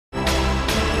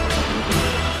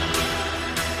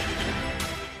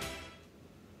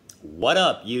What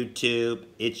up, YouTube?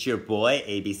 It's your boy,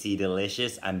 ABC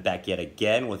Delicious. I'm back yet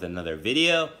again with another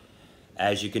video.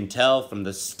 As you can tell from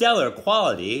the stellar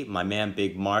quality, my man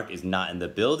Big Mark is not in the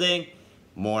building.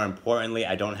 More importantly,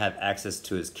 I don't have access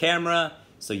to his camera.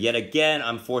 So yet again,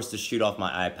 I'm forced to shoot off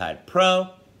my iPad Pro.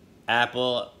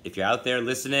 Apple, if you're out there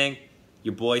listening,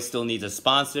 your boy still needs a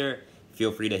sponsor.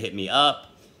 Feel free to hit me up.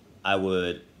 I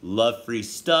would love free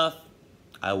stuff.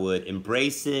 I would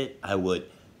embrace it. I would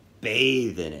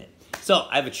bathe in it. So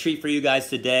I have a treat for you guys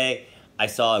today. I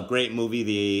saw a great movie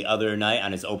the other night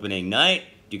on its opening night.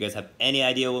 Do you guys have any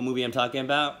idea what movie I'm talking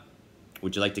about?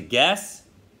 Would you like to guess?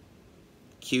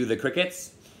 Cue the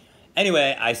crickets.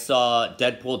 Anyway, I saw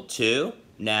Deadpool 2.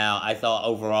 Now, I thought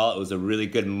overall it was a really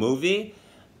good movie.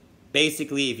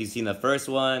 Basically, if you've seen the first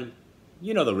one,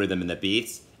 you know the rhythm and the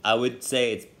beats. I would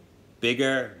say it's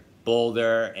bigger,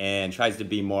 bolder, and tries to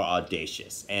be more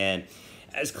audacious. And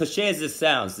as cliche as this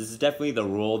sounds, this is definitely the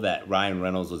role that Ryan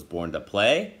Reynolds was born to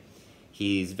play.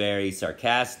 He's very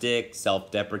sarcastic,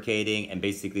 self-deprecating, and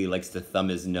basically likes to thumb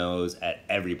his nose at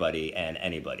everybody and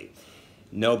anybody.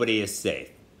 Nobody is safe.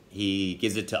 He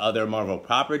gives it to other Marvel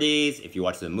properties. If you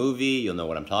watch the movie, you'll know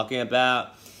what I'm talking about.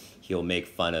 He'll make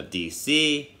fun of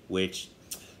DC, which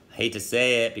I hate to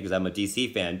say it because I'm a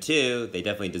DC fan too. They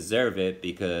definitely deserve it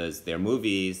because their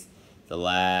movies, the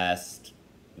last,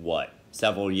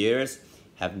 several years,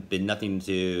 have been nothing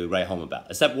to write home about,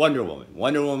 except Wonder Woman.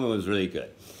 Wonder Woman was really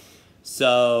good.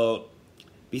 So,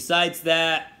 besides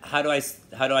that, how do I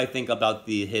think about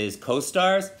his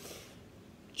co-stars?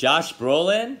 Josh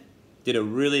Brolin did a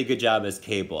really good job as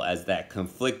Cable, as that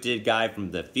conflicted guy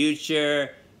from the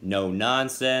future, no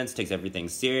nonsense, takes everything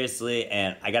seriously,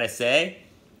 and I gotta say,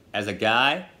 as a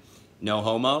guy, no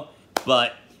homo,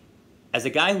 but as a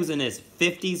guy who's in his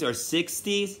 50s or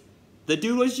 60s, the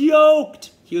dude was yoked.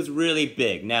 He was really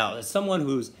big. Now, as someone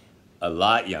who's a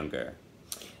lot younger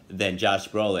than Josh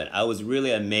Brolin, I was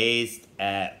really amazed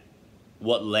at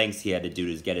what lengths he had to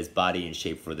do to get his body in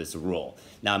shape for this role.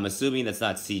 Now, I'm assuming that's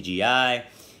not CGI,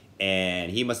 and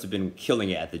he must have been killing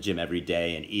it at the gym every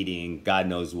day and eating God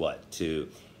knows what to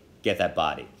get that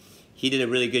body. He did a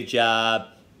really good job.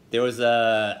 There was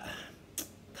a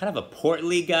kind of a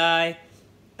portly guy.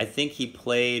 I think he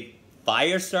played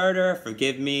Firestarter,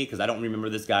 forgive me, because I don't remember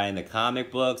this guy in the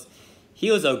comic books.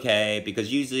 He was okay,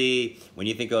 because usually when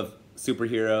you think of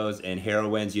superheroes and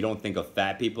heroines, you don't think of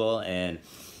fat people, and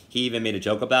he even made a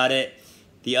joke about it.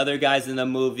 The other guys in the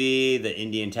movie, the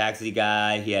Indian taxi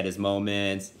guy, he had his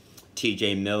moments.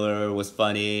 TJ Miller was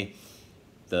funny.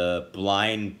 The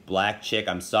blind black chick,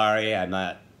 I'm sorry, I'm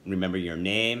not remembering your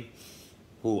name.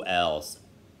 Who else?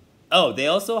 Oh, they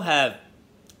also have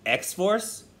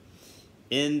X-Force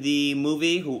in the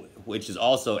movie, which is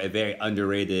also a very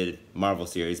underrated Marvel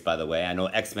series, by the way. I know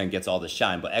X-Men gets all the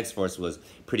shine, but X-Force was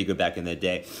pretty good back in the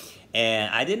day. And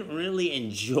I didn't really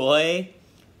enjoy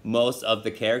most of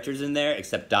the characters in there,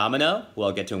 except Domino, who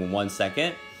I'll get to in 1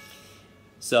 second.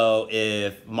 So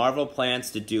if Marvel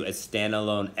plans to do a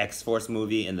standalone X-Force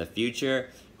movie in the future,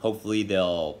 hopefully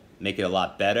they'll make it a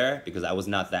lot better, because I was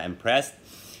not that impressed.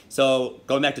 So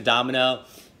going back to Domino,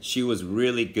 she was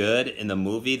really good in the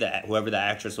movie, whoever the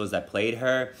actress was that played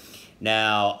her.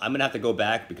 Now, I'm going to have to go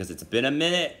back because it's been a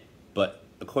minute, but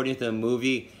according to the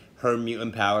movie, her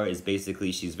mutant power is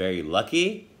basically she's very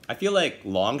lucky. I feel like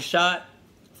Longshot,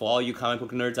 for all you comic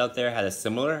book nerds out there, had a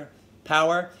similar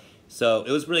power. So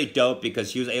it was really dope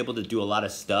because she was able to do a lot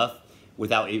of stuff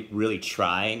without really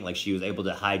trying. Like, she was able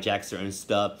to hijack certain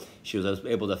stuff. She was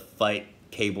able to fight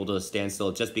Cable to a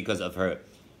standstill just because of her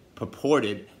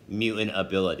purported mutant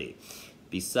ability.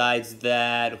 Besides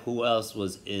that, who else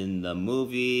was in the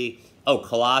movie? Oh,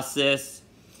 Colossus.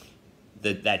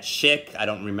 That chick, I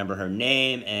don't remember her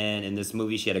name, and in this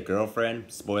movie she had a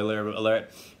girlfriend, spoiler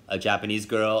alert, a Japanese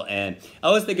girl. And I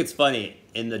always think it's funny,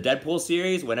 in the Deadpool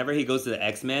series, whenever he goes to the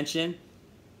X-Mansion,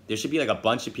 there should be like a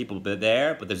bunch of people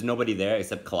there, but there's nobody there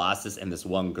except Colossus and this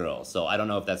one girl. So I don't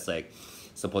know if that's like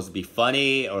supposed to be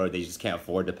funny or they just can't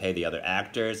afford to pay the other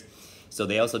actors. So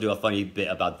they also do a funny bit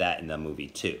about that in the movie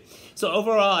too. So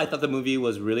overall, I thought the movie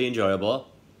was really enjoyable.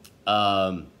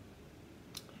 It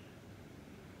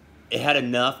had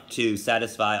enough to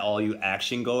satisfy all you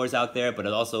action goers out there, but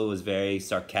it also was very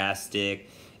sarcastic.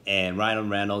 And Ryan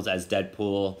Reynolds as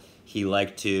Deadpool, he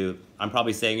liked to, I'm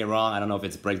probably saying it wrong, I don't know if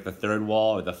it's break the third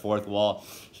wall or the fourth wall.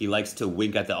 He likes to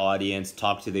wink at the audience,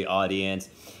 talk to the audience.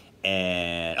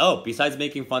 And, oh, besides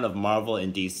making fun of Marvel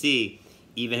and DC,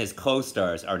 even his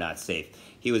co-stars are not safe.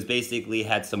 He was basically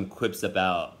had some quips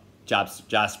about Josh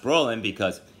Brolin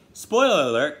because, spoiler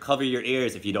alert, cover your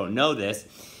ears if you don't know this,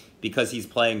 because he's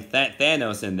playing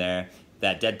Thanos in there,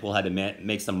 that Deadpool had to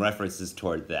make some references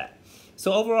toward that.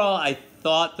 So overall, I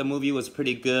thought the movie was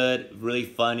pretty good, really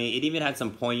funny. It even had some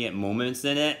poignant moments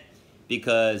in it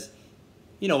because,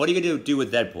 you know, what are you going to do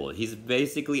with Deadpool? He's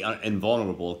basically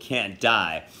invulnerable, can't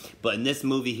die. But in this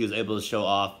movie, he was able to show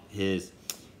off his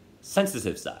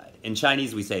sensitive side. In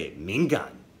Chinese, we say 敏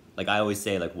感. Like I always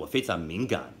say, like, 我非常敏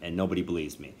感, and nobody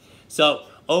believes me. So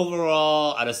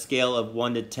overall, at a scale of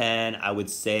 1 to 10, I would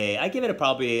say I give it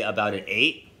probably about an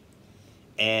 8.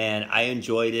 And I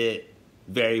enjoyed it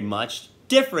very much.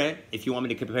 Different, if you want me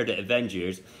to compare to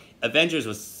Avengers. Avengers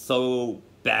was so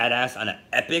badass on an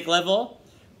epic level.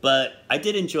 But I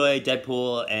did enjoy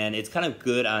Deadpool, and it's kind of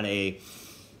good on a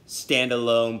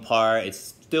standalone part. It's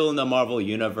still in the Marvel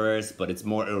universe, but it's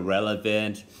more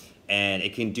irrelevant. And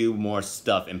it can do more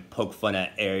stuff and poke fun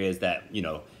at areas that, you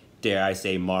know, dare I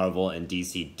say Marvel and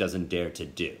DC doesn't dare to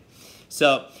do.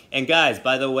 So, and guys,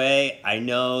 by the way, I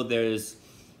know there's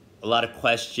a lot of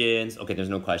questions. Okay, there's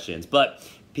no questions, but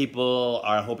people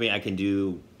are hoping I can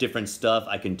do different stuff.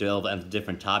 I can delve into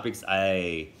different topics.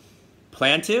 I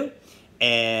plan to,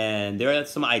 and there are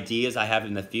some ideas I have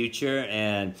in the future,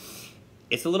 and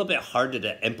it's a little bit harder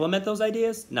to implement those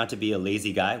ideas, not to be a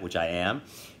lazy guy, which I am.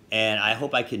 And I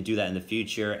hope I can do that in the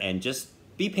future, and just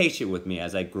be patient with me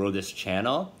as I grow this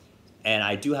channel. And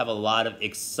I do have a lot of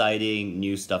exciting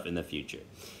new stuff in the future.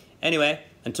 Anyway,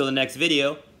 until the next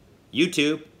video,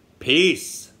 YouTube,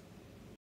 peace!